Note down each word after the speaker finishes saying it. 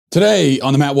Today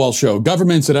on the Matt Walsh Show,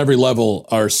 governments at every level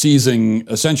are seizing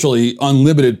essentially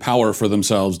unlimited power for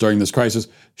themselves during this crisis.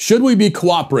 Should we be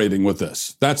cooperating with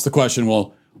this? That's the question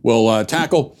we'll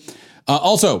tackle.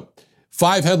 Also,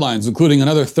 5 headlines, including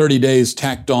another 30 days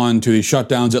tacked on to the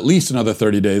shutdowns, at least another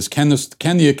 30 days. Can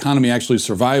the economy actually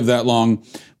survive that long?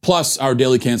 Plus our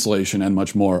daily cancellation and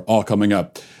much more, all coming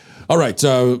up. All right.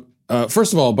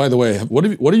 First of all, by the way, what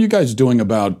are you guys doing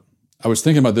about? I was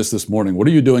thinking about this morning. What are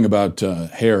you doing about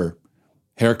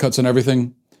haircuts and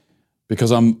everything?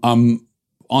 Because I'm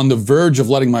on the verge of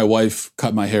letting my wife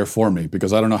cut my hair for me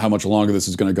because I don't know how much longer this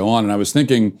is going to go on. And I was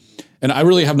thinking, and I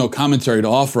really have no commentary to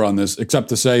offer on this except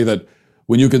to say that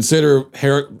when you consider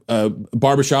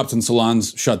barbershops and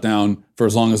salons shut down for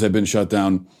as long as they've been shut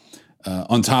down,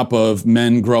 on top of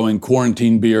men growing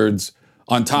quarantine beards,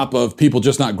 on top of people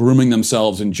just not grooming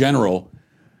themselves in general,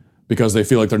 because they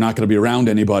feel like they're not going to be around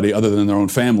anybody other than their own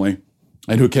family.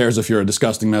 And who cares if you're a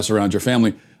disgusting mess around your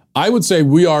family? I would say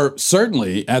we are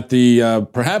certainly at the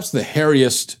perhaps the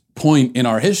hairiest point in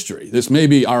our history. This may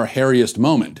be our hairiest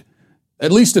moment,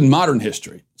 at least in modern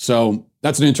history. So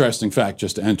that's an interesting fact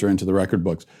just to enter into the record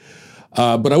books.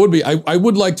 But I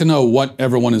would like to know what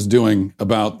everyone is doing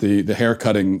about the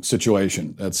haircutting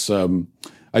situation. That's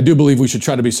I do believe we should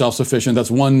try to be self-sufficient.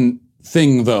 That's one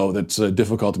thing, though, that's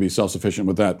difficult to be self-sufficient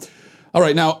with that. All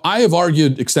right, now, I have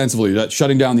argued extensively that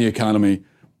shutting down the economy,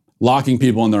 locking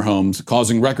people in their homes,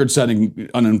 causing record-setting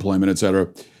unemployment, et cetera,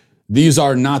 these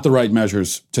are not the right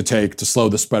measures to take to slow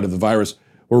the spread of the virus.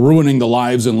 We're ruining the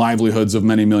lives and livelihoods of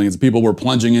many millions of people. We're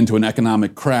plunging into an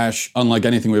economic crash unlike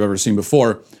anything we've ever seen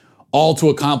before, all to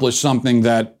accomplish something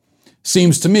that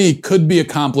seems to me could be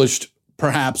accomplished,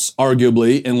 perhaps,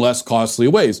 arguably, in less costly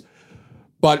ways.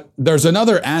 But there's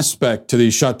another aspect to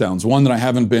these shutdowns, one that I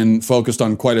haven't been focused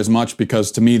on quite as much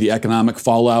because to me the economic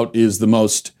fallout is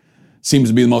seems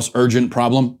to be the most urgent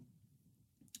problem.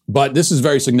 But this is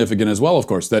very significant as well, of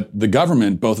course, that the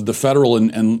government, both at the federal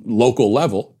and local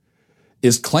level,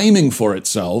 is claiming for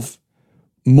itself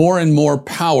more and more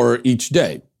power each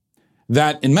day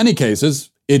that in many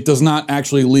cases it does not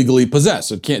actually legally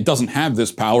possess. It doesn't have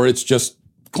this power, it's just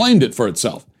claimed it for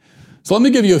itself. So let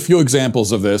me give you a few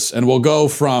examples of this, and we'll go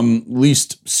from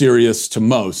least serious to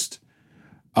most,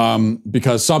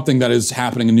 because something that is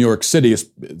happening in New York City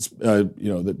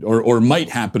or might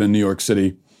happen in New York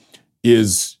City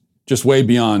is just way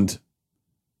beyond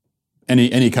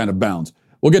any kind of bounds.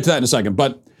 We'll get to that in a second,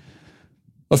 but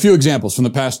a few examples from the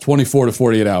past 24 to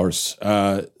 48 hours.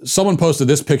 Someone posted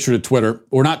this picture to Twitter.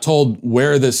 We're not told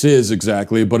where this is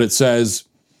exactly, but it says,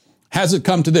 has it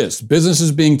come to this?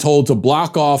 Businesses being told to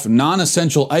block off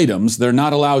non-essential items they're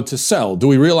not allowed to sell. Do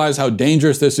we realize how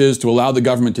dangerous this is to allow the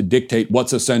government to dictate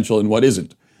what's essential and what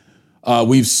isn't?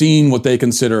 We've seen what they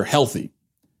consider healthy.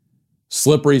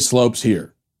 Slippery slopes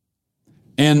here.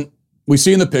 And we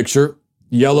see in the picture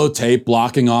yellow tape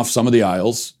blocking off some of the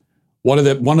aisles. One of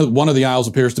the aisles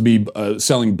appears to be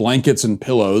selling blankets and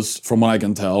pillows, from what I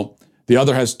can tell. The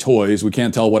other has toys. We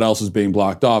can't tell what else is being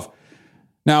blocked off.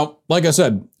 Now, like I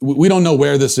said, we don't know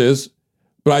where this is,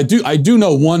 but I do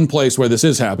know one place where this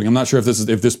is happening. I'm not sure if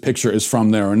this picture is from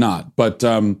there or not. But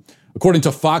according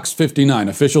to Fox 59,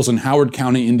 officials in Howard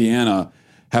County, Indiana,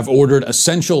 have ordered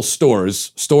essential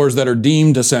stores that are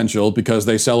deemed essential because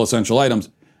they sell essential items,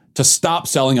 to stop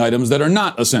selling items that are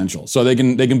not essential. So they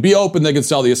can be open, they can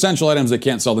sell the essential items, they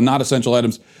can't sell the not essential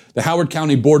items. The Howard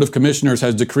County Board of Commissioners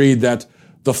has decreed that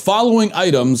the following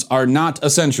items are not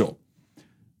essential: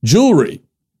 jewelry,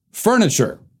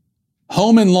 furniture,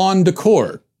 home and lawn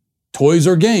decor, toys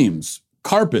or games,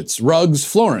 carpets, rugs,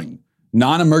 flooring,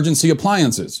 non-emergency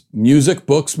appliances, music,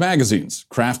 books, magazines,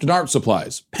 craft and art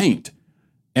supplies, paint,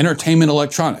 entertainment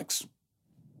electronics.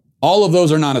 All of those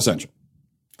are non-essential.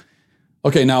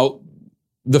 Okay, now,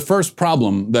 the first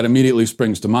problem that immediately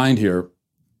springs to mind here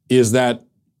is that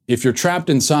if you're trapped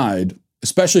inside,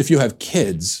 especially if you have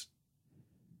kids,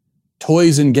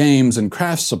 toys and games and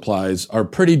craft supplies are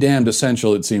pretty damned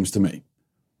essential, it seems to me.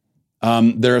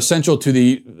 They're essential to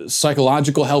the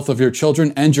psychological health of your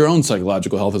children and your own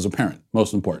psychological health as a parent,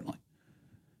 most importantly.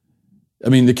 I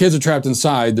mean, the kids are trapped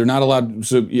inside. They're not allowed.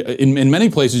 So in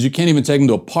many places, you can't even take them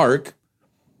to a park.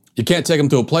 You can't take them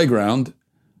to a playground.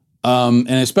 And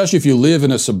especially if you live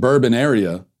in a suburban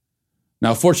area.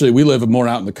 Now, fortunately, we live more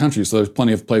out in the country, so there's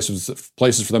plenty of places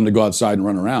for them to go outside and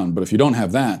run around. But if you don't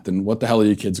have that, then what the hell are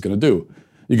your kids going to do?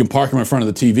 You can park them in front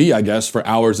of the TV, I guess, for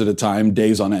hours at a time,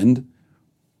 days on end.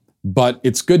 But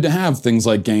it's good to have things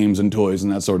like games and toys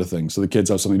and that sort of thing, so the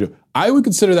kids have something to do. I would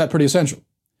consider that pretty essential.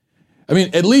 I mean,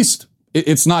 at least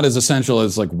it's not as essential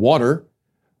as like water,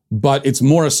 but it's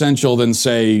more essential than,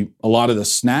 say, a lot of the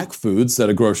snack foods that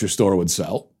a grocery store would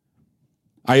sell.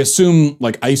 I assume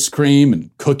like ice cream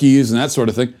and cookies and that sort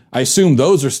of thing. I assume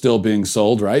those are still being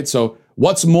sold, right? So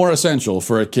what's more essential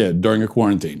for a kid during a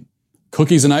quarantine?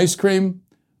 Cookies and ice cream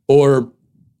or,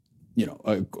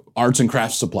 arts and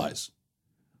crafts supplies?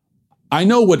 I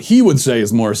know what he would say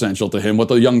is more essential to him, what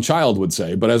the young child would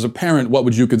say, but as a parent, what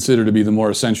would you consider to be the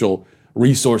more essential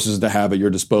resources to have at your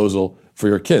disposal for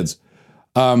your kids?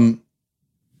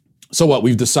 So what?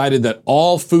 We've decided that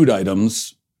all food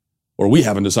items, or we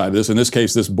haven't decided this, in this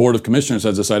case, this Board of Commissioners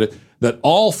has decided that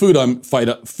all food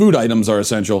items are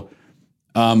essential,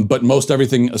 but most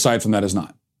everything aside from that is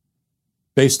not.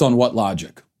 Based on what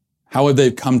logic? How have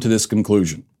they come to this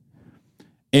conclusion?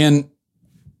 And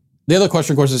the other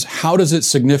question, of course, is how does it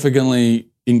significantly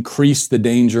increase the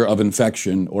danger of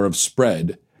infection or of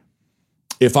spread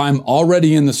if I'm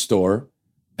already in the store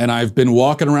and I've been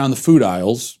walking around the food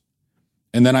aisles,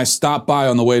 and then I stop by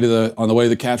on the way to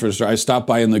the cash register, I stop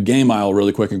by in the game aisle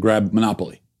really quick and grab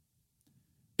Monopoly.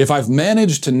 If I've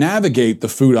managed to navigate the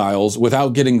food aisles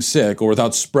without getting sick or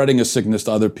without spreading a sickness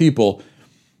to other people,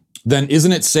 then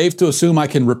isn't it safe to assume I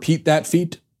can repeat that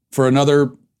feat for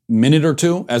another minute or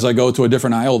two as I go to a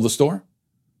different aisle of the store?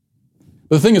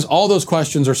 But the thing is, all those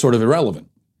questions are sort of irrelevant.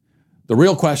 The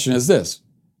real question is this: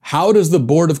 how does the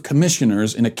Board of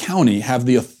Commissioners in a county have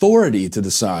the authority to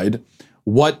decide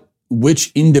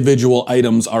which individual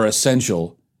items are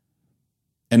essential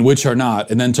and which are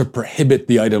not, and then to prohibit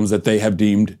the items that they have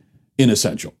deemed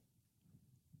inessential?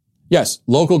 Yes,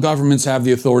 local governments have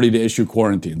the authority to issue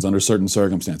quarantines under certain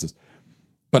circumstances.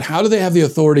 But how do they have the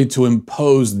authority to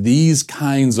impose these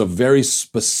kinds of very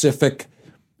specific,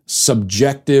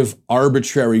 subjective,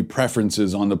 arbitrary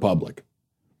preferences on the public?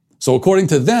 So according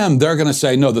to them, they're going to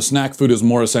say, no, the snack food is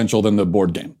more essential than the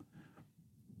board game.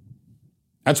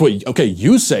 Okay,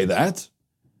 you say that.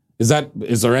 Is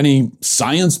there any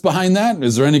science behind that?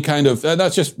 Is there any kind of,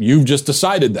 you've just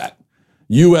decided that.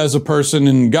 You as a person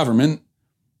in government,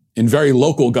 in very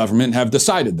local government, have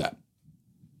decided that.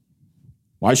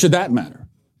 Why should that matter?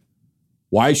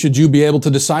 Why should you be able to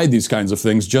decide these kinds of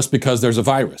things just because there's a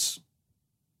virus?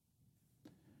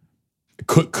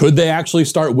 Could they actually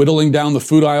start whittling down the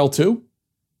food aisle too?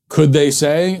 Could they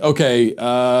say, okay,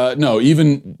 no,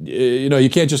 even, you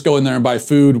can't just go in there and buy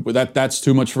food. That's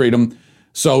too much freedom.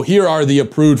 So here are the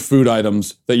approved food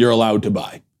items that you're allowed to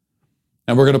buy.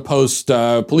 And we're going to post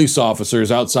police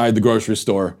officers outside the grocery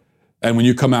store. And when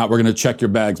you come out, we're going to check your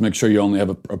bags, make sure you only have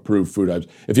approved food items.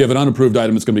 If you have an unapproved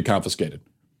item, it's going to be confiscated.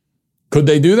 Could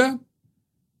they do that?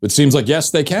 It seems like,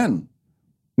 yes, they can.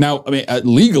 Now,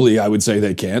 legally, I would say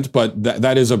they can't, but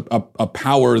that is a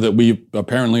power that we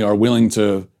apparently are willing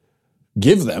to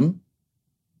give them,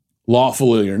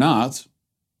 lawfully or not.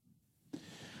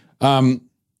 And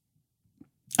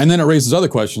then it raises other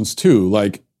questions too,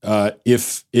 like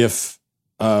if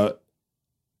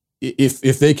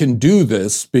they can do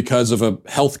this because of a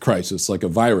health crisis, like a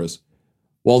virus,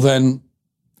 well then,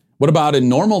 what about in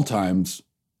normal times?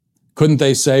 Couldn't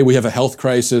they say we have a health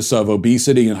crisis of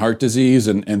obesity and heart disease,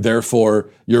 and therefore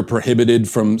you're prohibited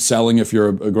from selling, if you're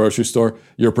a grocery store,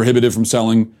 you're prohibited from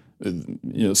selling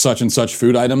such and such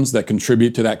food items that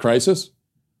contribute to that crisis?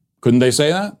 Couldn't they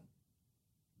say that?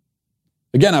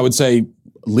 Again, I would say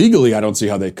legally, I don't see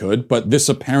how they could, but this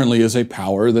apparently is a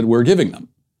power that we're giving them,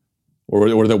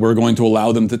 or that we're going to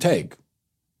allow them to take.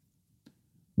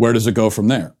 Where does it go from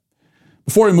there?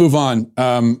 Before we move on,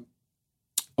 I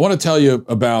want to tell you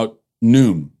about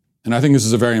Noom. And I think this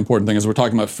is a very important thing as we're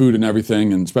talking about food and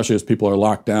everything, and especially as people are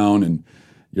locked down and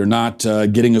you're not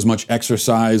getting as much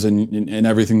exercise and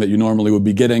everything that you normally would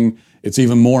be getting. It's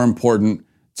even more important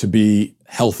to be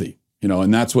healthy,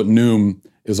 and that's what Noom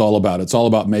is all about. It's all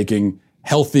about making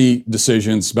healthy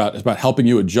decisions, it's about helping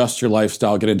you adjust your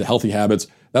lifestyle, get into healthy habits.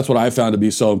 That's what I found to be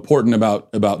so important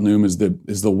about Noom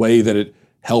is the way that it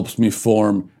helps me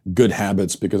form good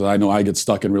habits, because I know I get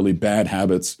stuck in really bad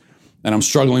habits. And I'm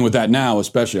struggling with that now,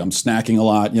 especially. I'm snacking a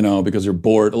lot, because you're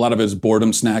bored. A lot of it is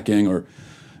boredom snacking, or,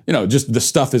 just the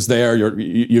stuff is there.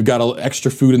 You've got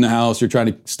extra food in the house. You're trying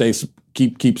to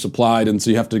keep supplied, and so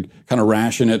you have to kind of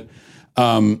ration it.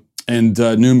 And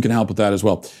Noom can help with that as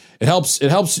well. It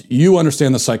helps you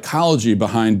understand the psychology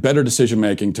behind better decision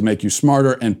making to make you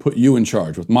smarter and put you in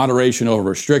charge with moderation over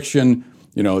restriction.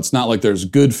 It's not like there's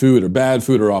good food or bad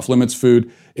food or off limits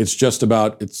food. It's just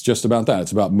about that.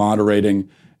 It's about moderating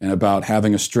and about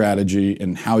having a strategy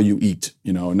and how you eat,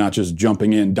 not just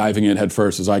diving in head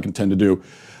first, as I can tend to do.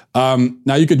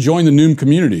 Now you could join the Noom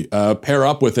community, pair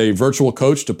up with a virtual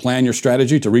coach to plan your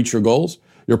strategy to reach your goals.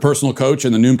 Your personal coach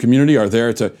and the Noom community are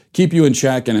there to keep you in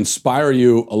check and inspire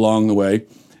you along the way.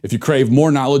 If you crave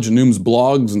more knowledge, Noom's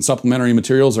blogs and supplementary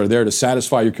materials are there to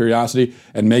satisfy your curiosity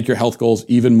and make your health goals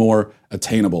even more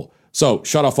attainable. So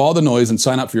shut off all the noise and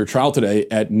sign up for your trial today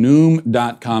at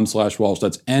Noom.com/Walsh.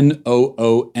 That's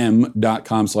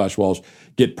Noom.com/Walsh.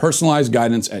 Get personalized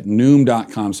guidance at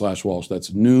Noom.com/Walsh. That's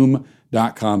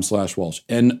Noom.com/Walsh.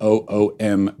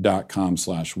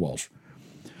 Noom.com/Walsh.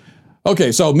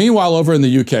 Okay, so meanwhile over in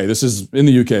the UK, this is in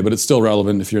the UK, but it's still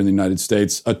relevant if you're in the United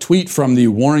States, a tweet from the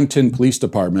Warrington Police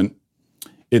Department.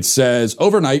 It says,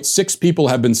 overnight, 6 people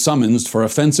have been summoned for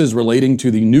offenses relating to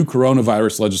the new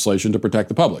coronavirus legislation to protect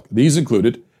the public. These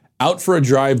included out for a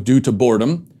drive due to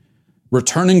boredom,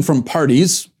 returning from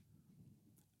parties,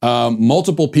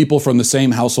 multiple people from the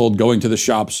same household going to the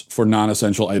shops for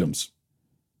non-essential items.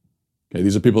 Okay,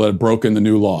 these are people that have broken the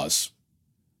new laws.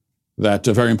 That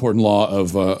very important law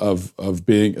of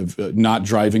not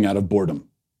driving out of boredom.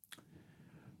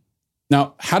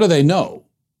 Now, how do they know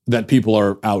that people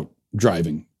are out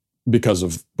driving because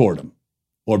of boredom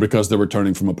or because they're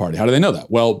returning from a party? How do they know that?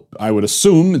 Well, I would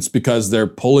assume it's because they're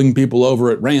pulling people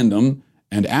over at random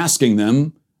and asking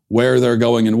them where they're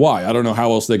going and why. I don't know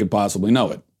how else they could possibly know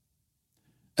it.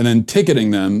 And then ticketing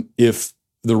them if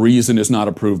the reason is not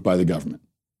approved by the government.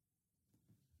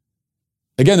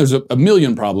 Again, there's a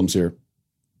million problems here.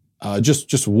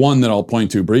 Just one that I'll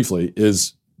point to briefly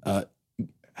is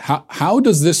how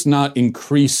does this not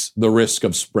increase the risk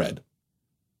of spread?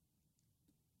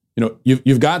 You know,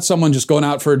 you've got someone just going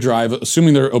out for a drive,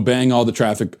 assuming they're obeying all the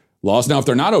traffic laws. Now, if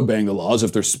they're not obeying the laws,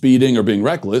 if they're speeding or being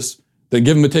reckless, then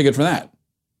give them a ticket for that.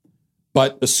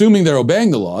 But assuming they're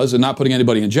obeying the laws and not putting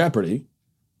anybody in jeopardy,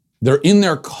 they're in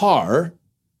their car.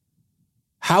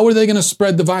 How are they going to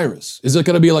spread the virus? Is it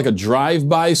going to be like a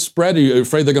drive-by spread? Are you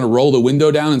afraid they're going to roll the window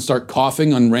down and start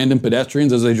coughing on random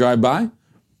pedestrians as they drive by?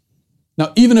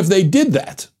 Now, even if they did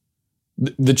that,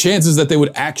 the chances that they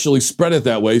would actually spread it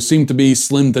that way seem to be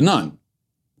slim to none.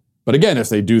 But again, if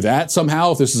they do that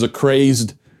somehow, if this is a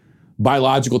crazed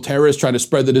biological terrorist trying to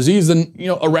spread the disease, then,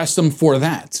 arrest them for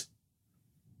that.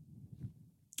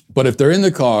 But if they're in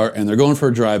the car and they're going for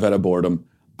a drive out of boredom,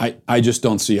 I just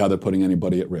don't see how they're putting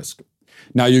anybody at risk.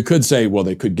 Now, you could say, well,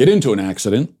 they could get into an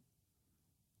accident.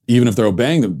 Even if they're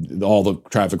obeying all the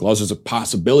traffic laws, there's a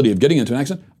possibility of getting into an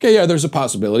accident. Okay, yeah, there's a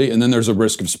possibility, and then there's a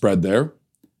risk of spread there.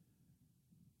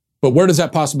 But where does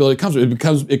that possibility come from?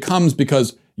 It comes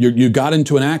because you got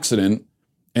into an accident,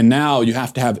 and now you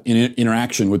have to have an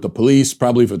interaction with the police,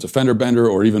 probably if it's a fender bender,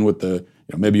 or even with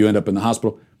maybe you end up in the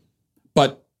hospital.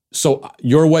 But so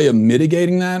your way of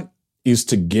mitigating that is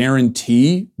to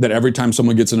guarantee that every time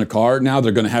someone gets in a car now,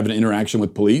 they're going to have an interaction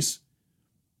with police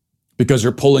because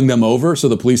you're pulling them over, so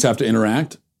the police have to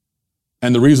interact.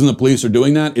 And the reason the police are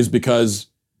doing that is because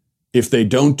if they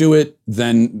don't do it,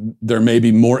 then there may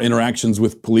be more interactions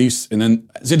with police. And then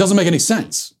it doesn't make any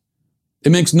sense.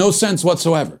 It makes no sense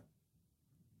whatsoever.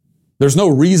 There's no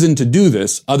reason to do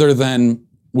this other than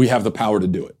we have the power to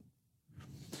do it.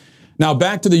 Now,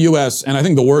 back to the U.S., and I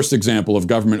think the worst example of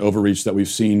government overreach that we've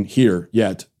seen here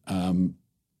yet.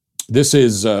 This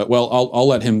is, I'll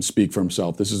let him speak for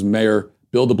himself. This is Mayor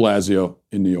Bill de Blasio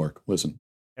in New York. Listen.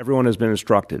 Everyone has been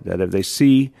instructed that if they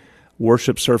see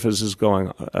worship services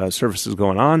going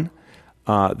on,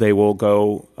 they will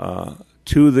go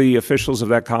to the officials of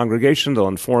that congregation. They'll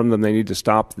inform them they need to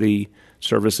stop the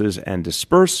services and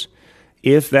disperse.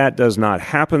 If that does not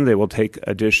happen, they will take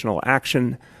additional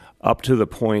action up to the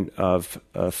point of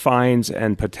fines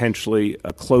and potentially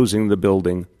closing the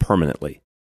building permanently.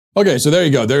 Okay, so there you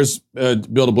go. There's Bill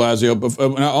de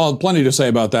Blasio. I'll have plenty to say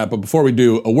about that, but before we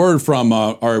do, a word from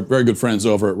our very good friends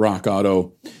over at Rock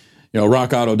Auto.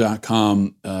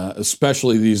 RockAuto.com,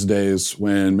 especially these days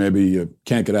when maybe you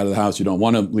can't get out of the house, you don't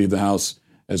want to leave the house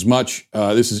as much.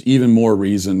 This is even more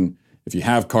reason if you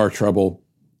have car trouble,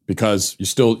 because you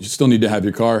still need to have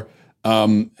your car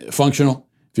functional.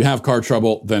 If you have car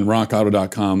trouble, then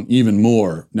RockAuto.com even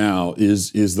more now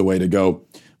is the way to go.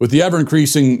 With the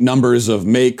ever-increasing numbers of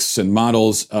makes and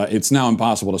models, it's now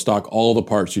impossible to stock all the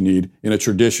parts you need in a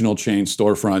traditional chain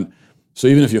storefront. So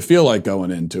even if you feel like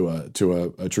going into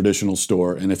a traditional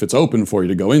store, and if it's open for you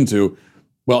to go into,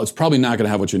 well, it's probably not going to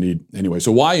have what you need anyway.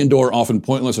 So why endure often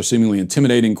pointless or seemingly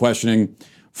intimidating questioning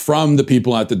from the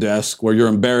people at the desk where you're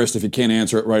embarrassed if you can't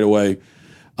answer it right away?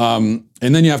 And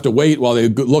then you have to wait while they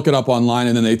look it up online,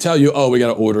 and then they tell you, oh, we got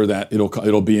to order that.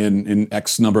 It'll be in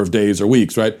X number of days or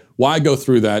weeks, right? Why go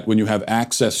through that when you have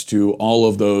access to all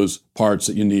of those parts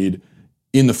that you need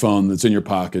in the phone that's in your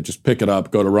pocket? Just pick it up,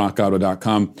 go to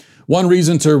rockauto.com. One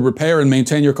reason to repair and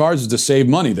maintain your cars is to save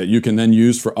money that you can then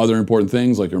use for other important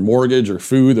things like your mortgage or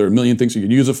food. There are a million things you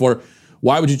could use it for.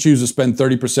 Why would you choose to spend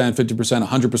 30%, 50%,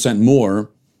 100% more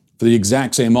for the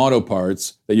exact same auto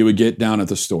parts that you would get down at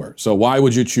the store. So why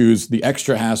would you choose the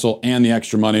extra hassle and the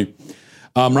extra money?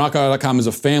 RockAuto.com is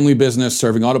a family business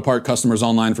serving auto part customers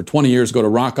online for 20 years. Go to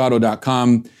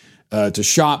RockAuto.com to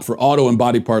shop for auto and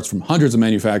body parts from hundreds of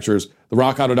manufacturers. The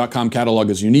RockAuto.com catalog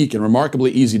is unique and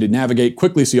remarkably easy to navigate.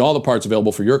 Quickly see all the parts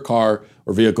available for your car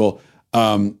or vehicle,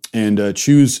 and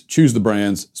choose the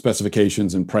brands,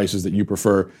 specifications, and prices that you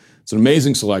prefer. It's an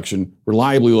amazing selection,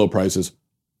 reliably low prices,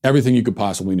 everything you could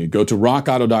possibly need. Go to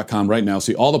RockAuto.com right now.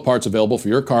 See all the parts available for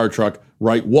your car or truck.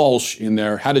 Write Walsh in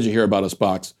there. How did you hear about us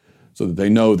box? So that they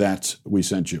know that we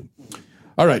sent you.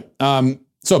 All right.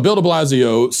 So Bill de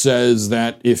Blasio says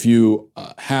that if you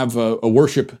have a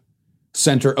worship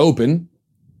center open,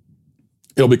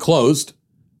 it'll be closed,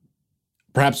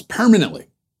 perhaps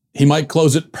permanently. He might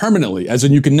close it permanently, as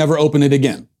in you can never open it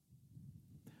again.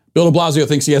 Bill de Blasio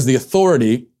thinks he has the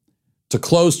authority to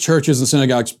close churches and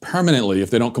synagogues permanently if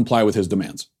they don't comply with his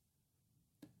demands.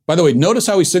 By the way, notice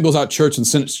how he singles out churches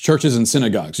and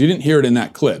synagogues. You didn't hear it in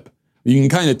that clip. You can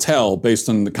kind of tell based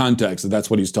on the context that that's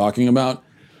what he's talking about.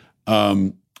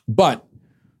 But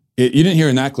you didn't hear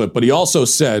in that clip, but he also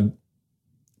said,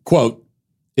 quote,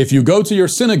 if you go to your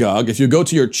synagogue, if you go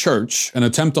to your church and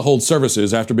attempt to hold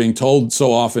services after being told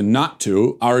so often not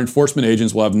to, our enforcement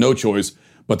agents will have no choice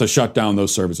but to shut down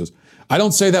those services. I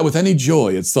don't say that with any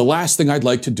joy. It's the last thing I'd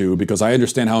like to do because I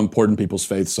understand how important people's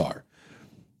faiths are.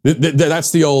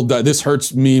 That's the old, this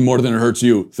hurts me more than it hurts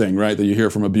you thing, right? That you hear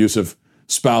from abusive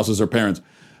spouses or parents.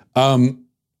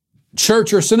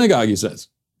 Church or synagogue, he says.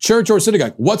 Church or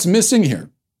synagogue. What's missing here?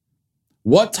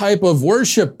 What type of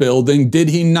worship building did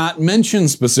he not mention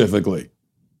specifically?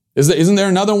 Isn't there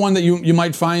another one that you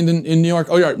might find in New York?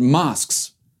 Oh, yeah,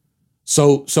 mosques.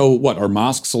 So what? Are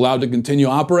mosques allowed to continue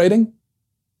operating?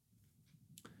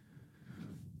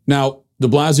 Now, de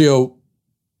Blasio,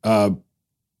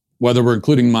 whether we're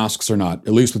including mosques or not,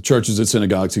 at least with churches and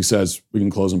synagogues, he says we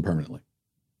can close them permanently.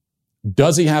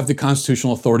 Does he have the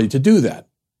constitutional authority to do that?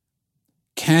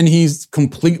 Can he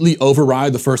completely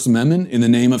override the First Amendment in the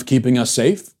name of keeping us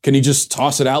safe? Can he just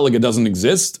toss it out like it doesn't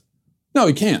exist? No,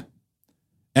 he can't.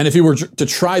 And if he were to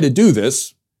try to do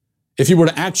this, if he were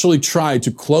to actually try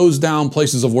to close down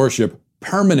places of worship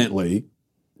permanently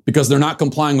because they're not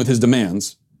complying with his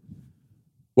demands,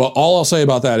 well, all I'll say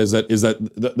about that is that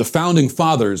the founding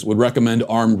fathers would recommend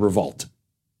armed revolt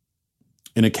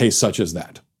in a case such as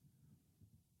that.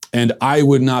 And I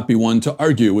would not be one to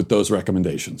argue with those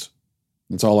recommendations.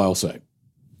 That's all I'll say.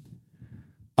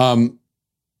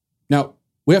 Now,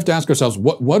 we have to ask ourselves,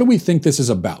 what do we think this is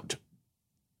about?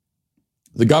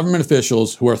 The government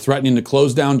officials who are threatening to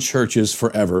close down churches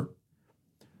forever,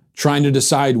 trying to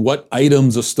decide what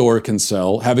items a store can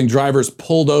sell, having drivers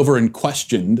pulled over and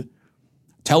questioned,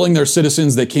 telling their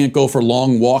citizens they can't go for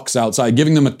long walks outside,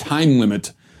 giving them a time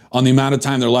limit on the amount of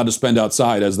time they're allowed to spend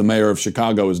outside, as the mayor of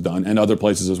Chicago has done, and other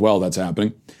places as well that's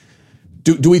happening.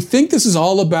 Do we think this is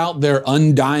all about their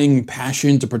undying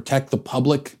passion to protect the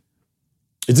public?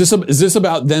 Is this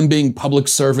about them being public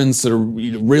servants that are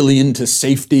really into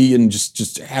safety and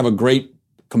just have a great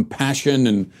compassion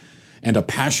and a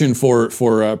passion for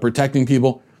protecting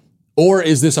people? Or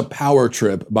is this a power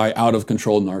trip by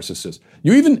out-of-control narcissists?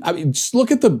 Just look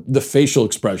at the facial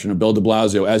expression of Bill de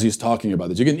Blasio as he's talking about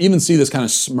this. You can even see this kind of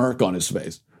smirk on his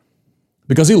face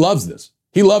because he loves this.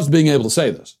 He loves being able to say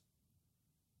this.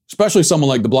 Especially someone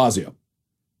like de Blasio,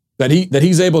 that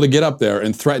he's able to get up there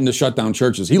and threaten to shut down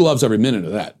churches. He loves every minute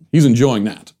of that. He's enjoying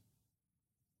that.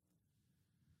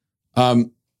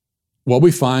 What we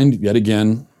find, yet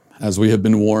again, as we have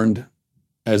been warned,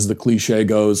 as the cliche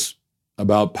goes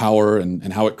about power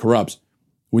and how it corrupts,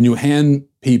 when you hand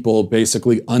people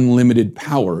basically unlimited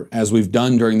power, as we've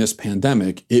done during this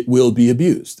pandemic, it will be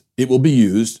abused. It will be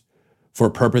used for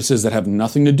purposes that have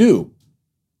nothing to do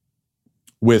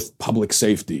with public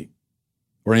safety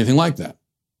or anything like that.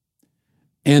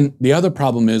 And the other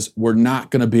problem is we're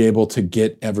not going to be able to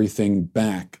get everything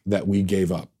back that we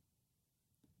gave up.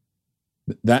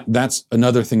 That's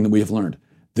another thing that we have learned.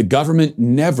 The government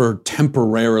never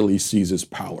temporarily seizes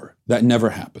power. That never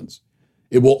happens.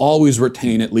 It will always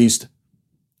retain at least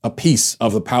a piece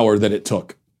of the power that it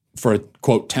took for a,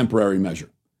 quote, temporary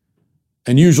measure.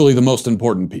 And usually the most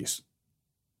important piece.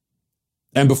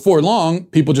 And before long,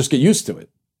 people just get used to it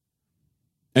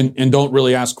and don't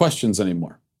really ask questions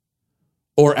anymore.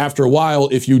 Or after a while,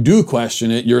 if you do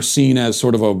question it, you're seen as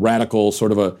sort of a radical,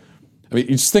 you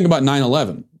just think about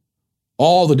 9/11,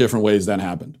 all the different ways that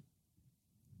happened.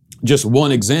 Just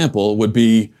one example would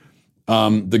be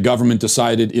the government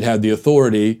decided it had the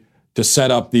authority to set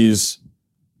up these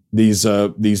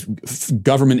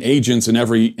government agents in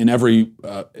every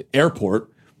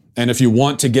airport And if you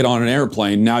want to get on an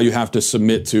airplane, now you have to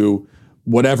submit to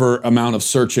whatever amount of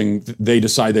searching they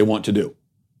decide they want to do.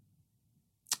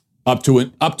 Up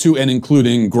to and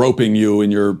including groping you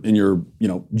in your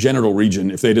genital region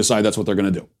if they decide that's what they're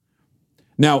going to do.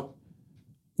 Now,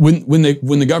 when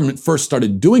the government first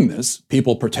started doing this,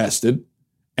 people protested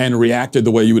and reacted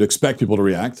the way you would expect people to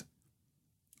react.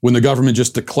 When the government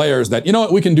just declares that, you know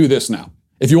what, we can do this now.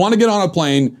 If you want to get on a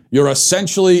plane, you're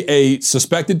essentially a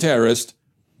suspected terrorist,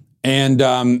 and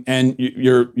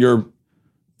the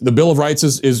Bill of Rights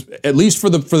is at least for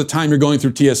the time you're going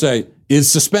through TSA is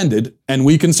suspended, and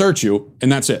we can search you,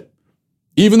 and that's it.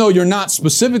 Even though you're not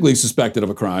specifically suspected of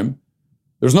a crime,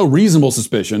 there's no reasonable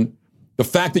suspicion. The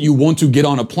fact that you want to get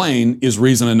on a plane is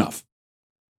reason enough.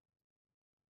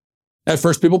 At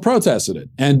first, people protested it,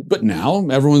 but now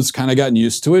everyone's kind of gotten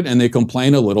used to it, and they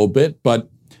complain a little bit. But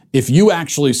if you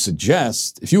actually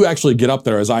get up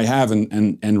there, as I have,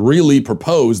 and really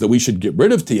propose that we should get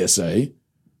rid of TSA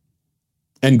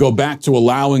and go back to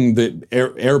allowing the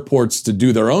airports to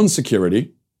do their own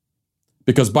security,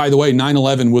 because, by the way,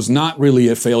 9/11 was not really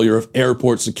a failure of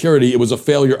airport security. It was a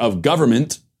failure of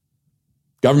government.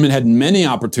 Government had many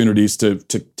opportunities to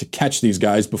catch these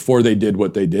guys before they did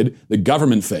what they did. The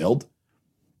government failed.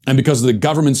 And because of the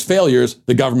government's failures,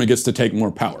 the government gets to take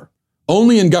more power.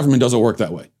 Only in government does it work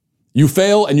that way. You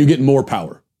fail and you get more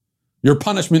power. Your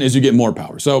punishment is you get more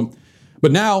power. So,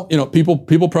 but now, people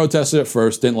protested at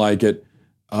first, didn't like it.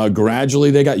 Gradually,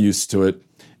 they got used to it.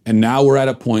 And now we're at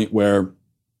a point where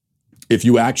if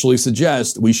you actually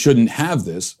suggest we shouldn't have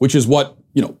this, which is what,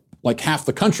 like half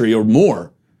the country or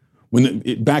more, when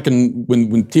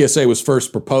TSA was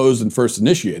first proposed and first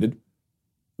initiated,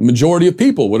 the majority of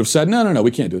people would have said, no, we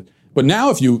can't do it. But now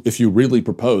if you really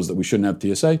propose that we shouldn't have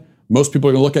TSA, most people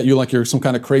are going to look at you like you're some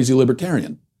kind of crazy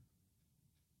libertarian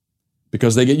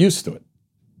because they get used to it.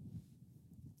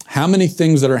 How many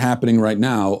things that are happening right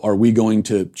now are we going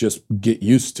to just get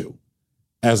used to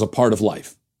as a part of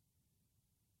life?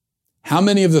 How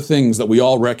many of the things that we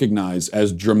all recognize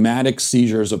as dramatic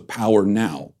seizures of power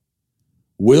now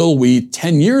will we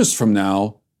 10 years from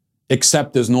now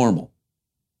accept as normal?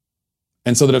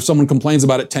 And so that if someone complains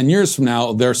about it 10 years from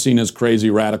now, they're seen as crazy,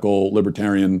 radical,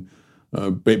 libertarian,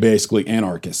 basically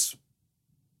anarchists.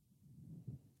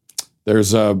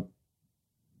 That's a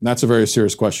very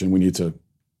serious question we need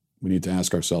to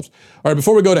ask ourselves. All right,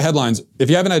 before we go to headlines, if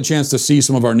you haven't had a chance to see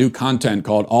some of our new content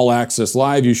called All Access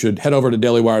Live, you should head over to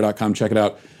dailywire.com, check it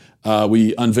out.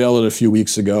 We unveiled it a few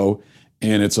weeks ago,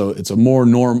 and it's a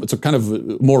kind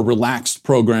of more relaxed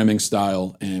programming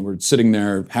style, and we're sitting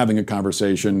there having a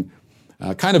conversation,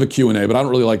 kind of a Q&A, but I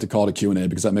don't really like to call it a Q&A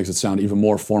because that makes it sound even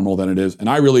more formal than it is, and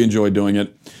I really enjoy doing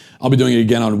it. I'll be doing it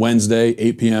again on Wednesday,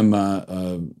 8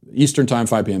 p.m. Eastern Time,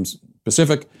 5 p.m.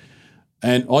 Pacific.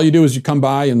 And all you do is you come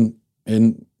by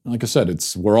and like I said,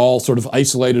 we're all sort of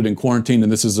isolated and quarantined,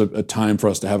 and this is a time for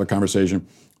us to have a conversation.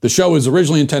 The show is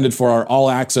originally intended for our all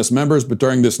access members, but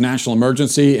during this national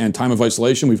emergency and time of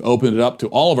isolation, we've opened it up to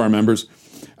all of our members,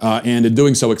 and in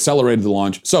doing so, accelerated the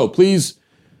launch. So please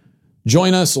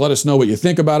join us. Let us know what you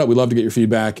think about it. We'd love to get your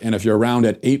feedback. And if you're around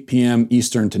at 8 p.m.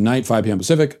 Eastern tonight, 5 p.m.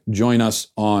 Pacific, join us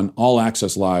on All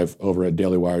Access Live over at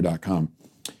dailywire.com.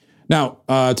 Now,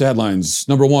 to headlines.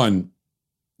 Number one,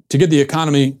 to get the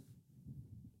economy,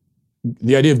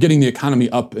 the idea of getting the economy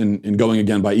up and going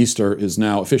again by Easter is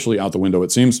now officially out the window,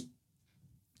 it seems.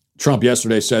 Trump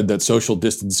yesterday said that social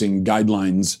distancing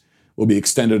guidelines will be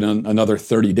extended another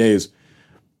 30 days.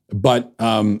 But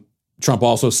Trump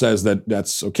also says that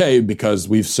that's okay because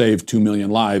we've saved 2 million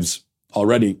lives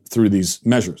already through these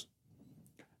measures.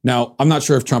 Now, I'm not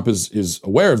sure if Trump is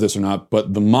aware of this or not,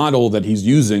 but the model that he's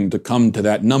using to come to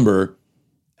that number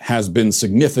has been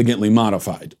significantly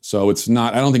modified. So it's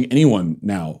not, I don't think anyone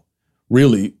now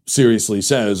really seriously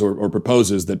says or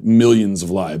proposes that millions of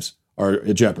lives are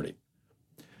at jeopardy.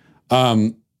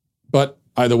 But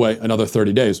either way, another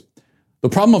 30 days. The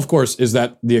problem, of course, is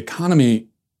that the economy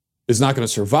is not going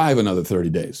to survive another 30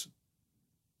 days.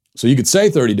 So you could say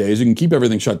 30 days, you can keep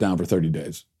everything shut down for 30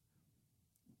 days.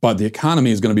 But the economy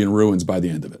is going to be in ruins by the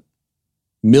end of it.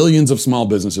 Millions of small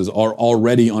businesses are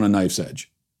already on a knife's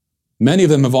edge. Many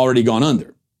of them have already gone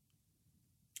under.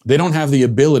 They don't have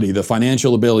the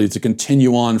financial ability to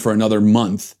continue on for another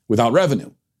month without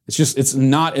revenue. It's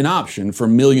not an option for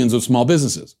millions of small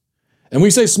businesses. And we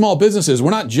say small businesses,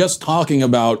 we're not just talking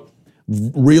about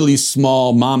really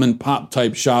small mom and pop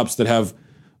type shops that have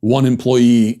one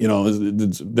employee,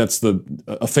 that's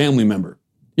a family member.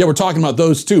 Yeah, we're talking about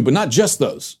those too, but not just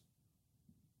those.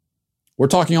 We're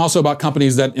talking also about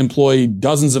companies that employ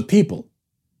dozens of people.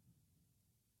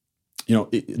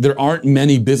 there aren't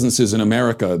many businesses in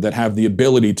America that have the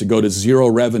ability to go to zero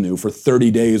revenue for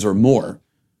 30 days or more.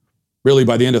 Really,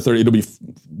 by the end of 30, it'll be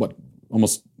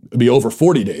it'll be over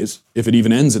 40 days if it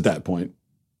even ends at that point.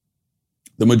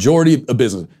 The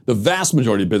vast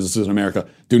majority of businesses in America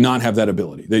do not have that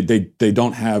ability. They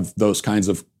don't have those kinds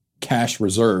of cash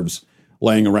reserves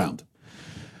laying around.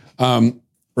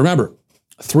 Remember,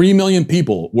 3 million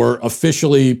people were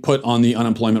officially put on the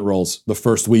unemployment rolls the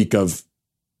first week of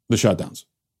the shutdowns.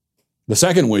 The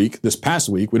second week, this past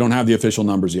week, we don't have the official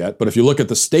numbers yet, but if you look at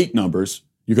the state numbers,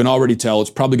 you can already tell it's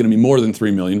probably going to be more than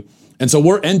 3 million. And so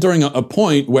we're entering a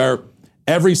point where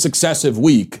every successive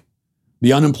week,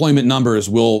 the unemployment numbers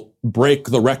will break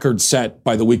the record set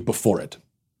by the week before it.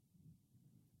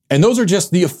 And those are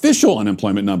just the official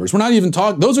unemployment numbers. We're not even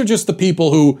talking, those are just the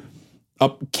people who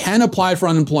can apply for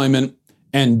unemployment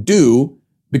and do,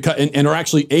 because, and are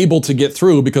actually able to get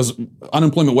through because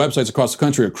unemployment websites across the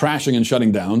country are crashing and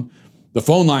shutting down. The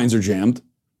phone lines are jammed.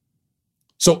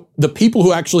 So the people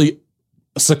who actually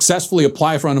successfully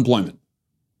apply for unemployment,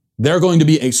 they're going to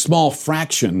be a small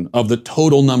fraction of the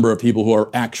total number of people who are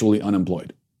actually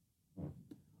unemployed.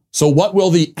 So what will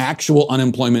the actual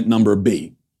unemployment number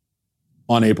be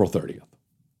on April 30th?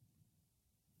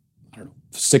 I don't know,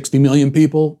 60 million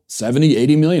people, 70,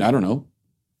 80 million, I don't know.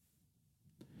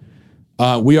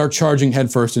 We are charging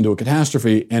headfirst into a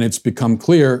catastrophe, and it's become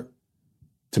clear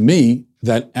to me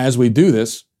that as we do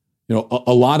this,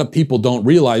 a lot of people don't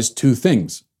realize two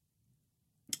things.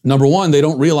 Number one, they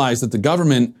don't realize that the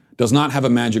government does not have a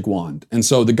magic wand. And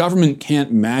so the government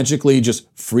can't magically just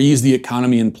freeze the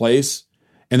economy in place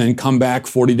and then come back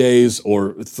 40 days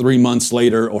or 3 months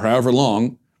later or however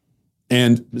long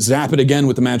and zap it again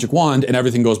with the magic wand and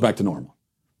everything goes back to normal.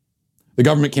 The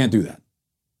government can't do that.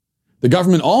 The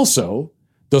government also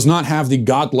does not have the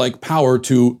godlike power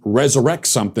to resurrect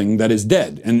something that is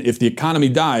dead. And if the economy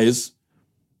dies,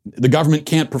 the government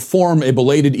can't perform a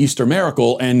belated Easter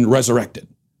miracle and resurrect it.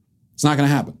 It's not going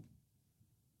to happen.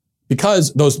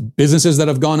 Because those businesses that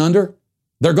have gone under,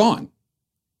 they're gone.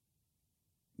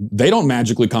 They don't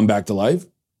magically come back to life.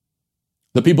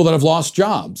 The people that have lost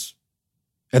jobs,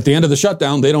 at the end of the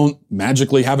shutdown, they don't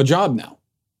magically have a job now.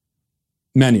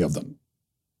 Many of them.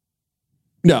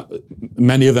 Yeah,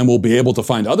 many of them will be able to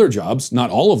find other jobs, not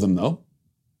all of them though.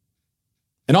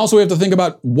 And also we have to think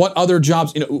about what other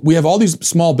jobs, we have all these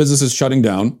small businesses shutting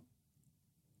down.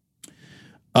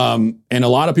 And a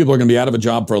lot of people are going to be out of a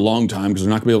job for a long time because they're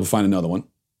not going to be able to find another one.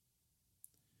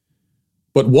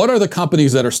 But what are the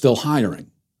companies that are still hiring?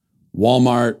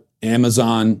 Walmart,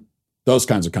 Amazon, those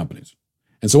kinds of companies.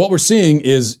 And so what we're seeing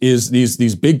is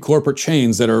these big corporate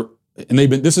chains that are, and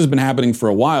this has been happening for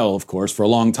a while, of course, for a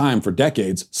long time, for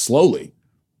decades, slowly.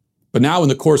 But now in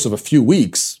the course of a few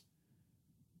weeks,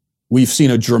 we've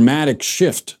seen a dramatic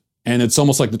shift, and it's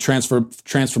almost like the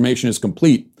transformation is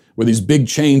complete, where these big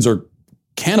chains are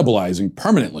cannibalizing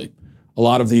permanently a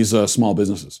lot of these small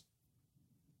businesses.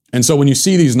 And so when you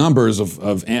see these numbers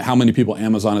of how many people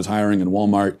Amazon is hiring and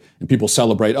Walmart, and people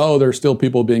celebrate, oh, there are still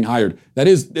people being hired,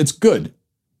 it's good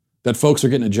that folks are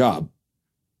getting a job.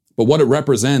 But what it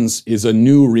represents is a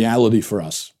new reality for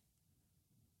us,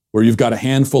 where you've got a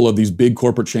handful of these big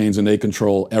corporate chains and they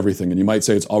control everything. And you might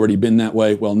say it's already been that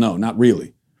way. Well, no, not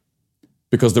really,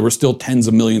 because there were still tens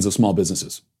of millions of small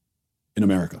businesses in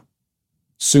America.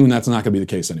 Soon that's not going to be the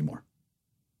case anymore.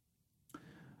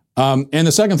 And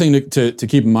the second thing to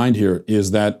keep in mind here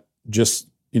is that just,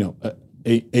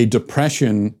 a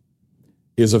depression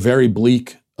is a very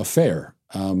bleak affair.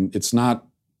 It's not,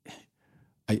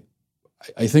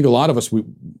 I think a lot of us,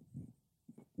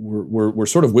 we're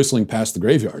sort of whistling past the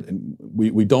graveyard, and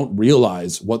we don't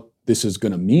realize what this is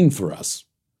going to mean for us.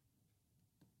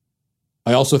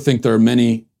 I also think there are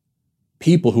many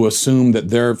people who assume that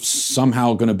they're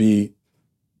somehow going to be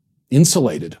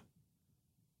insulated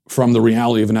from the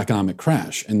reality of an economic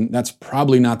crash. And that's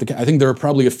probably not the case. I think there are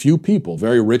probably a few people,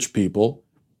 very rich people,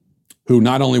 who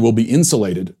not only will be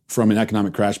insulated from an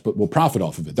economic crash, but will profit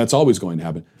off of it. That's always going to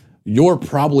happen. You're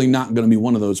probably not going to be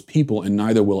one of those people, and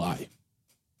neither will I.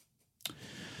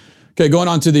 Okay, going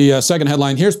on to the second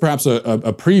headline. Here's perhaps a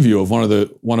preview of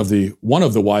one of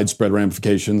the widespread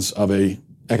ramifications of a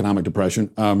economic depression.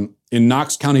 In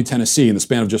Knox County, Tennessee, in the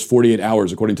span of just 48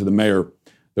 hours, according to the mayor,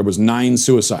 there was 9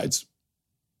 suicides.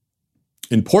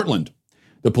 In Portland,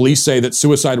 the police say that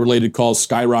suicide-related calls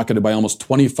skyrocketed by almost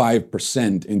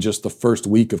 25% in just the first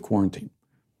week of quarantine.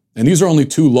 And these are only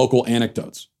 2 local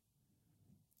anecdotes.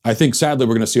 I think, sadly,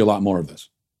 we're going to see a lot more of this.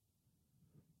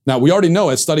 Now, we already know,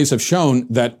 as studies have shown,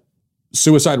 that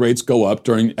suicide rates go up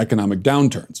during economic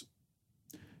downturns.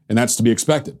 And that's to be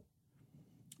expected.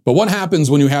 But what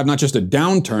happens when you have not just a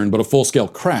downturn, but a full-scale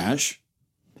crash?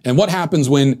 And what happens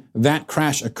when that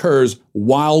crash occurs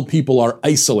while people are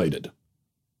isolated?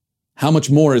 How much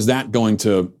more is that going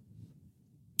to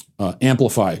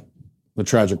amplify the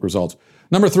tragic results?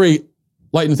 Number 3,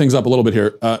 lighten things up a little bit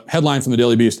here. Headline from the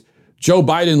Daily Beast. Joe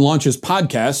Biden launches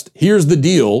podcast. Here's the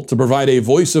deal to provide a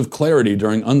voice of clarity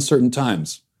during uncertain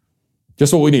times.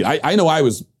 Just what we need. I know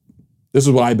this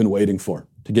is what I've been waiting for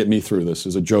to get me through this,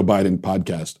 is a Joe Biden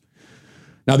podcast.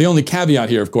 Now, the only caveat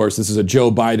here, of course, this is a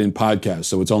Joe Biden podcast,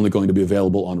 so it's only going to be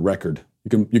available on record.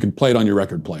 You can play it on your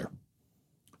record player.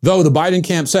 Though the Biden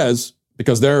camp says,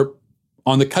 because they're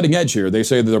on the cutting edge here, they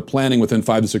say that they're planning within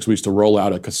 5 to 6 weeks to roll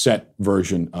out a cassette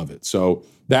version of it. So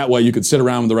that way you could sit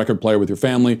around with the record player with your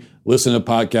family, listen to a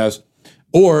podcast,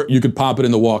 or you could pop it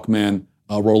in the Walkman,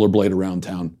 rollerblade around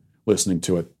town, listening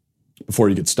to it before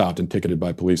you get stopped and ticketed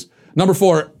by police. Number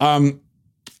 4,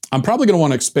 I'm probably going to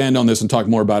want to expand on this and talk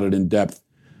more about it in depth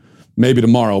maybe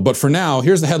tomorrow. But for now,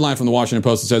 here's the headline from the Washington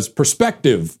Post. It says,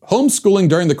 Perspective, homeschooling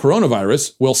during the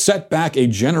coronavirus will set back a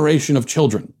generation of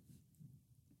children.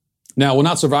 Now, it will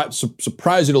not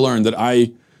surprise you to learn that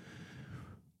I,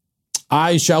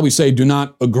 shall we say, do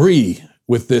not agree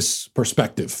with this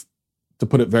perspective, to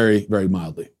put it very, very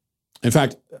mildly. In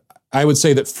fact, I would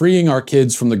say that freeing our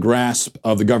kids from the grasp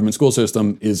of the government school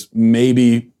system is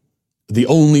maybe the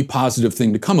only positive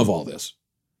thing to come of all this.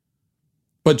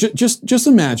 But just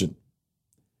imagine.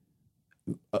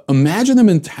 Imagine the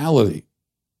mentality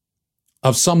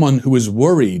of someone who is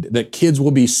worried that kids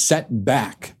will be set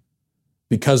back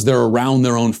because they're around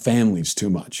their own families too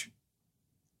much.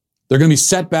 They're going to be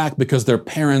set back because their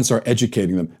parents are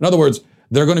educating them. In other words,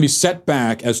 they're going to be set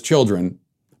back as children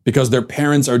because their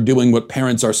parents are doing what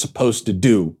parents are supposed to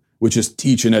do, which is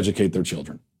teach and educate their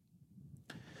children.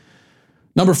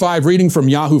 Number 5, reading from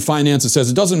Yahoo Finance, it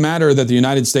says, it doesn't matter that the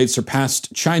United States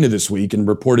surpassed China this week in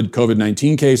reported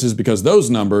COVID-19 cases because those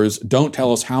numbers don't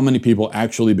tell us how many people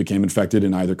actually became infected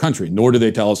in either country, nor do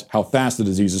they tell us how fast the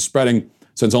disease is spreading,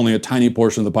 since only a tiny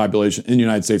portion of the population in the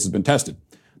United States has been tested.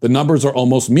 The numbers are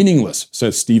almost meaningless,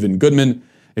 says Stephen Goodman,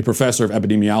 a professor of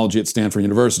epidemiology at Stanford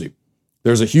University.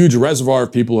 There's a huge reservoir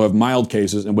of people who have mild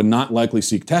cases and would not likely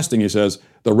seek testing, he says.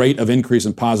 The rate of increase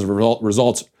in positive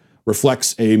results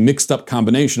reflects a mixed-up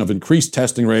combination of increased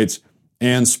testing rates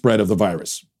and spread of the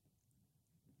virus.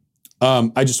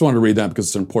 I just wanted to read that because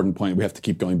it's an important point we have to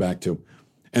keep going back to.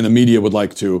 And the media would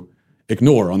like to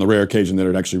ignore on the rare occasion that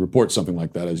it actually reports something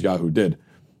like that, as Yahoo did,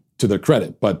 to their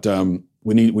credit. But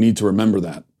we need to remember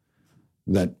that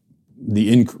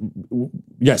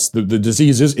yes, the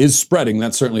disease is spreading.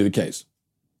 That's certainly the case.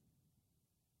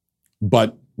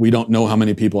 But we don't know how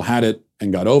many people had it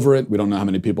and got over it. We don't know how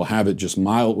many people have it just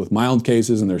with mild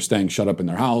cases and they're staying shut up in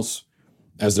their house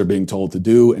as they're being told to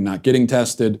do and not getting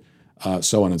tested,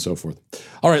 so on and so forth.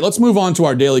 All right, let's move on to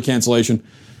our daily cancellation.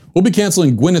 We'll be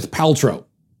canceling Gwyneth Paltrow.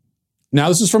 Now,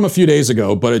 this is from a few days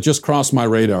ago, but it just crossed my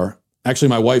radar. Actually,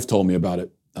 my wife told me about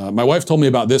it. My wife told me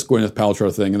about this Gwyneth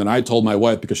Paltrow thing, and then I told my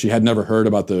wife because she had never heard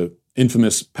about the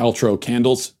infamous Paltrow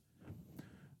candles.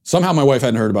 Somehow my wife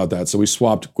hadn't heard about that, so we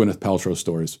swapped Gwyneth Paltrow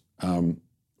stories,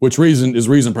 which is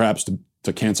reason perhaps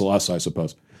to cancel us, I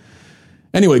suppose.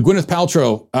 Anyway, Gwyneth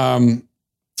Paltrow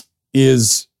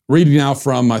is reading now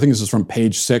from, I think this is from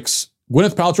page 6.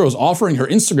 Gwyneth Paltrow is offering her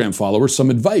Instagram followers some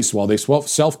advice while they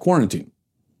self-quarantine.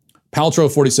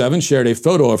 Paltrow, 47, shared a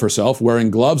photo of herself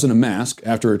wearing gloves and a mask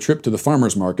after a trip to the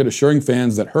farmer's market, assuring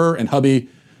fans that her and hubby,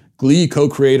 Glee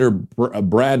co-creator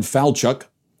Brad Falchuk,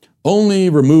 only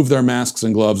removed their masks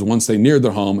and gloves once they neared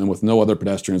their home and with no other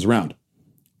pedestrians around.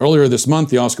 Earlier this month,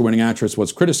 the Oscar-winning actress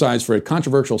was criticized for a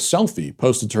controversial selfie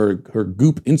posted to her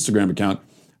Goop Instagram account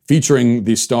featuring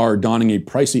the star donning a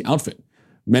pricey outfit.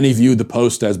 Many viewed the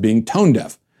post as being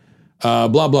tone-deaf. Blah,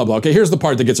 blah, blah. Okay, here's the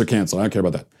part that gets her canceled. I don't care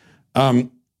about that.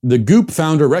 The Goop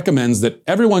founder recommends that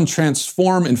everyone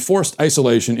transform enforced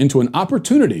isolation into an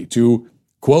opportunity to,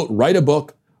 quote, write a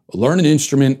book, learn an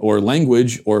instrument or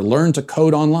language, or learn to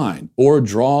code online, or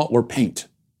draw or paint.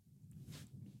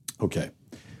 Okay.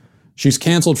 She's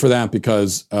canceled for that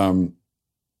because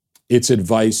it's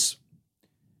advice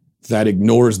that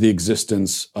ignores the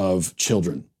existence of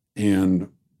children.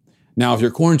 And now, if you're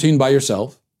quarantined by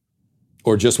yourself,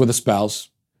 or just with a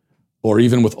spouse, or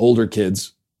even with older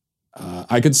kids,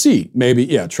 I could see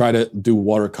maybe, try to do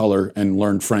watercolor and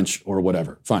learn French or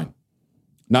whatever. Fine.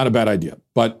 Not a bad idea.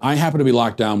 But I happen to be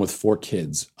locked down with 4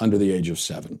 kids under the age of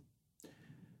 7.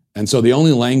 And so the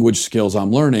only language skills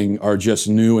I'm learning are just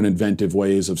new and inventive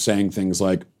ways of saying things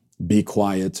like, be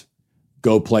quiet,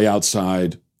 go play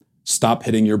outside, stop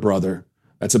hitting your brother.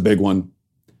 That's a big one.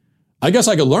 I guess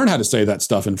I could learn how to say that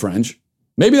stuff in French.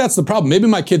 Maybe that's the problem. Maybe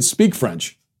my kids speak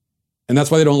French, and that's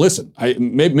why they don't listen.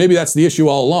 Maybe that's the issue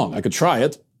all along. I could try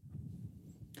it.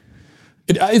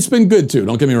 It's been good too.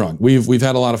 Don't get me wrong. We've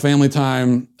had a lot of family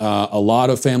time, a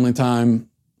lot of family time.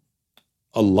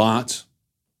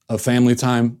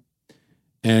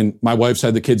 And my wife's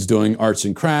had the kids doing arts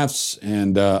and crafts,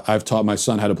 and I've taught my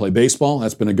son how to play baseball.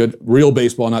 That's been a good, real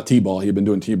baseball, not t-ball. He'd been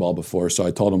doing t-ball before, so I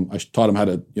taught him how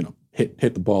to,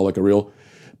 hit the ball like a real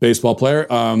baseball player.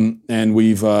 And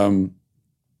we've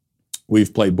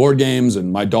played board games,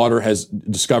 and my daughter has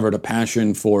discovered a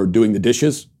passion for doing the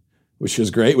dishes, which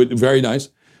is great, very nice.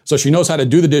 So she knows how to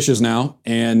do the dishes now,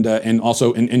 and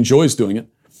also enjoys doing it.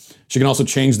 She can also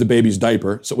change the baby's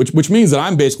diaper, so which means that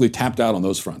I'm basically tapped out on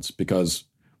those fronts, because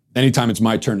anytime it's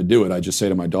my turn to do it, I just say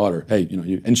to my daughter, hey,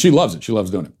 and she loves it. She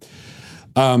loves doing it.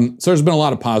 So there's been a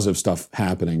lot of positive stuff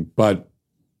happening, but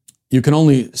you can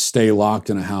only stay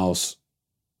locked in a house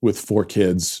with 4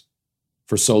 kids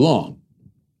for so long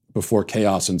before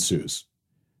chaos ensues.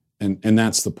 And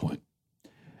that's the point.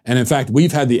 And in fact,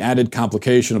 we've had the added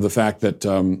complication of the fact that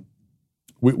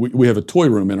we have a toy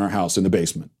room in our house in the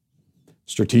basement,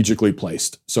 strategically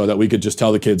placed so that we could just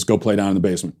tell the kids, go play down in the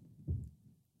basement.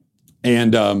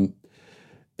 And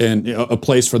a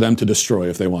place for them to destroy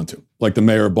if they want to. Like the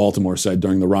mayor of Baltimore said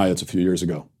during the riots a few years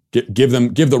ago. Give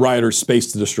the rioters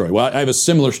space to destroy. Well, I have a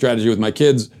similar strategy with my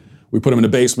kids. We put them in a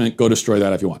basement, go destroy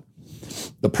that if you want.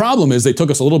 The problem is they took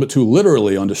us a little bit too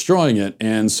literally on destroying it,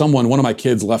 and one of my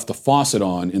kids left the faucet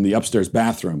on in the upstairs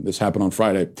bathroom. This happened on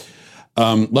Friday.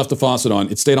 Left the faucet on.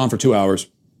 It stayed on for 2 hours.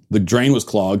 The drain was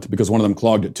clogged because one of them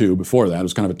clogged it too before that. It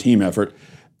was kind of a team effort.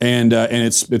 And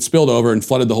it spilled over and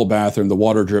flooded the whole bathroom. The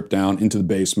water dripped down into the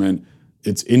basement.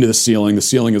 It's into the ceiling. The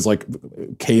ceiling is like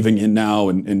caving in now,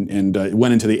 and it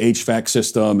went into the HVAC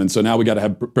system. And so now we got to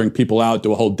bring people out,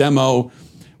 do a whole demo,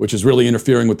 which is really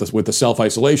interfering with the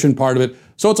self-isolation part of it.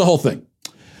 So it's a whole thing.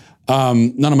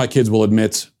 None of my kids will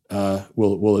admit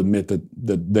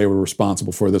that they were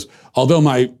responsible for this. Although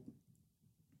my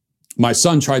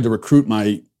son tried to recruit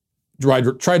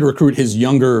his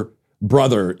younger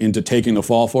brother into taking the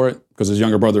fall for it, because his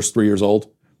younger brother's 3 years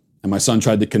old, and my son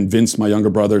tried to convince my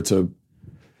younger brother to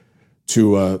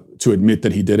admit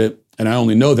that he did it. And I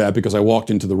only know that because I walked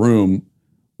into the room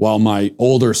while my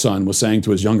older son was saying to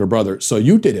his younger brother, so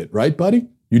you did it, right, buddy?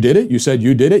 You did it? You said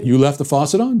you did it? You left the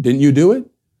faucet on? Didn't you do it?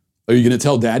 Are you going to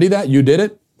tell daddy that you did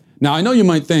it? Now, I know you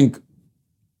might think,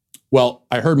 well,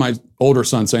 I heard my older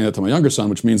son saying that to my younger son,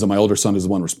 which means that my older son is the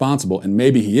one responsible, and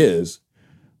maybe he is,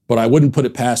 but I wouldn't put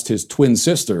it past his twin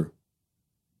sister,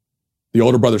 the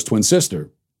older brother's twin sister,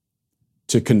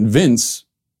 to convince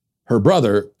her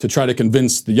brother to try to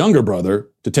convince the younger brother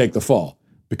to take the fall,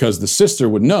 because the sister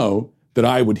would know that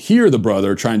I would hear the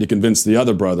brother trying to convince the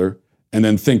other brother and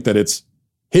then think that it's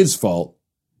his fault.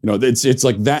 It's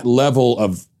like that level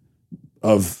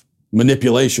of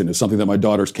manipulation is something that my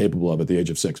daughter's capable of at the age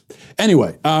of 6.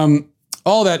 Anyway,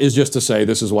 all that is just to say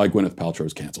this is why Gwyneth Paltrow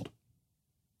is canceled.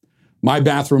 My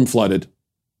bathroom flooded,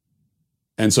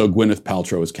 and so Gwyneth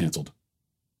Paltrow is canceled.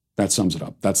 That sums it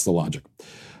up. That's the logic.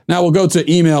 Now we'll go to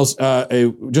emails.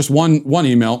 Just one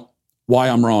email, why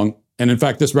I'm wrong. And in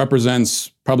fact, this represents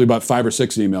probably about 5 or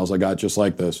 6 emails I got just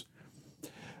like this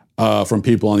from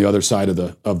people on the other side of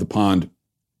the pond.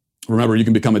 Remember, you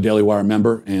can become a Daily Wire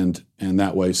member and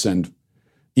that way send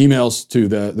emails to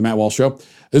the Matt Walsh Show.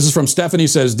 This is from Stephanie,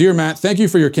 says, Dear Matt, thank you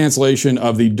for your cancellation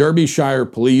of the Derbyshire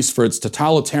Police for its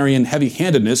totalitarian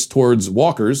heavy-handedness towards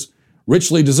walkers,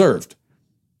 richly deserved.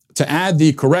 To add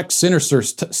the correct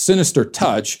sinister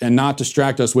touch and not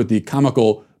distract us with the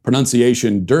comical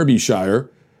pronunciation Derbyshire,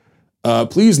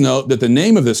 please note that the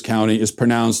name of this county is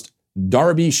pronounced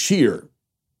Derbyshire,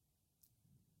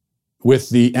 with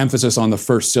the emphasis on the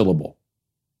first syllable.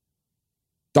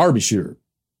 Derbyshire.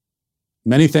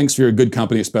 Many thanks for your good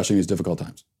company, especially in these difficult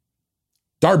times.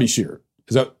 Derbyshire.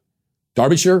 Is that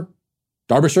Derbyshire?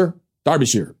 Derbyshire?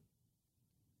 Derbyshire.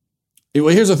 Well,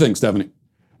 here's the thing, Stephanie.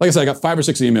 Like I said, I got 5 or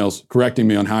 6 emails correcting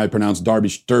me on how I pronounce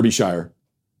Derbyshire.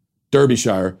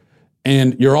 Derbyshire.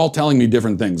 And you're all telling me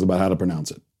different things about how to pronounce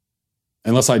it.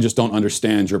 Unless I just don't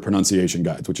understand your pronunciation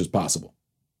guides, which is possible.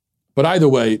 But either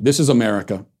way, this is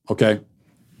America, okay?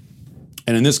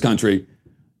 And in this country,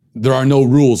 there are no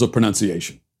rules of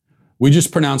pronunciation. We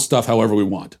just pronounce stuff however we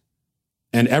want.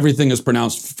 And everything is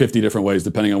pronounced 50 different ways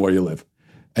depending on where you live.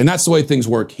 And that's the way things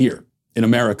work here in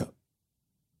America.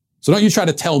 So don't you try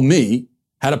to tell me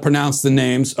how to pronounce the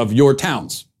names of your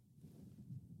towns.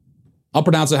 I'll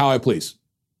pronounce it how I please.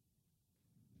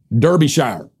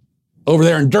 Derbyshire. Over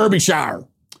there in Derbyshire.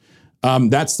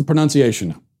 That's the pronunciation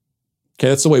now. Okay,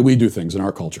 that's the way we do things in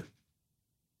our culture.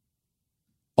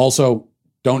 Also,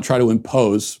 don't try to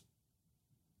impose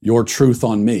your truth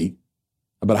on me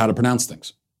about how to pronounce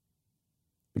things.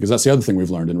 Because that's the other thing we've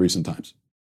learned in recent times.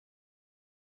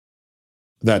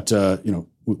 That,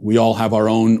 we all have our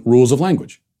own rules of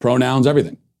language, pronouns,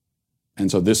 everything. And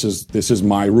so this is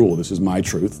my rule. This is my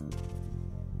truth.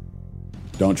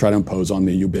 Don't try to impose on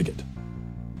me, you bigot.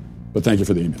 But thank you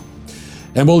for the email.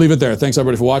 And we'll leave it there. Thanks,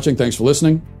 everybody, for watching. Thanks for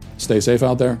listening. Stay safe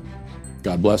out there.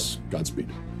 God bless. Godspeed.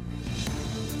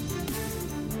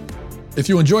 If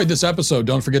you enjoyed this episode,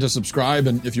 don't forget to subscribe.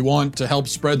 And if you want to help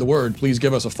spread the word, please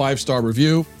give us a 5-star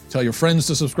review. Tell your friends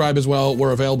to subscribe as well.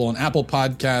 We're available on Apple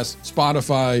Podcasts,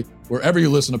 Spotify, wherever you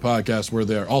listen to podcasts, we're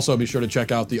there. Also, be sure to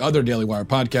check out the other Daily Wire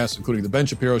podcasts, including The Ben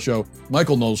Shapiro Show,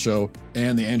 Michael Knowles Show,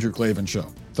 and The Andrew Klavan Show.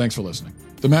 Thanks for listening.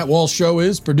 The Matt Walsh Show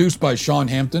is produced by Sean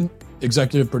Hampton,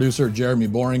 executive producer Jeremy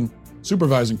Boring,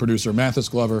 supervising producer Mathis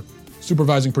Glover,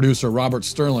 supervising producer Robert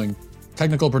Sterling,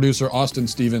 technical producer Austin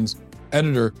Stevens,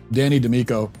 editor Danny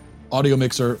D'Amico, audio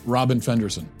mixer Robin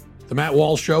Fenderson. The Matt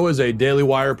Walsh Show is a Daily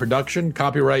Wire production,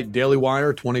 copyright Daily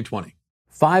Wire 2020.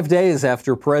 5 days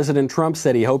after President Trump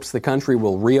said he hopes the country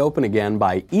will reopen again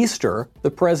by Easter,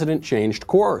 the president changed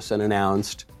course and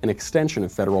announced an extension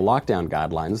of federal lockdown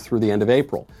guidelines through the end of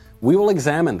April. We will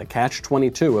examine the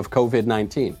catch-22 of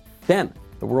COVID-19. Then,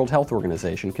 the World Health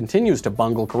Organization continues to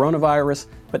bungle coronavirus,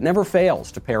 but never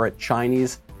fails to parrot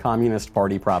Chinese Communist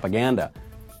Party propaganda.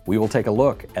 We will take a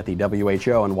look at the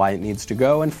WHO and why it needs to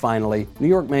go. And finally, New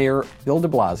York Mayor Bill de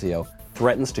Blasio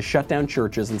threatens to shut down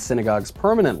churches and synagogues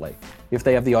permanently if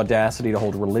they have the audacity to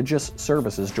hold religious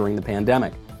services during the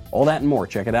pandemic. All that and more.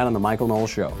 Check it out on The Michael Knowles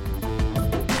Show.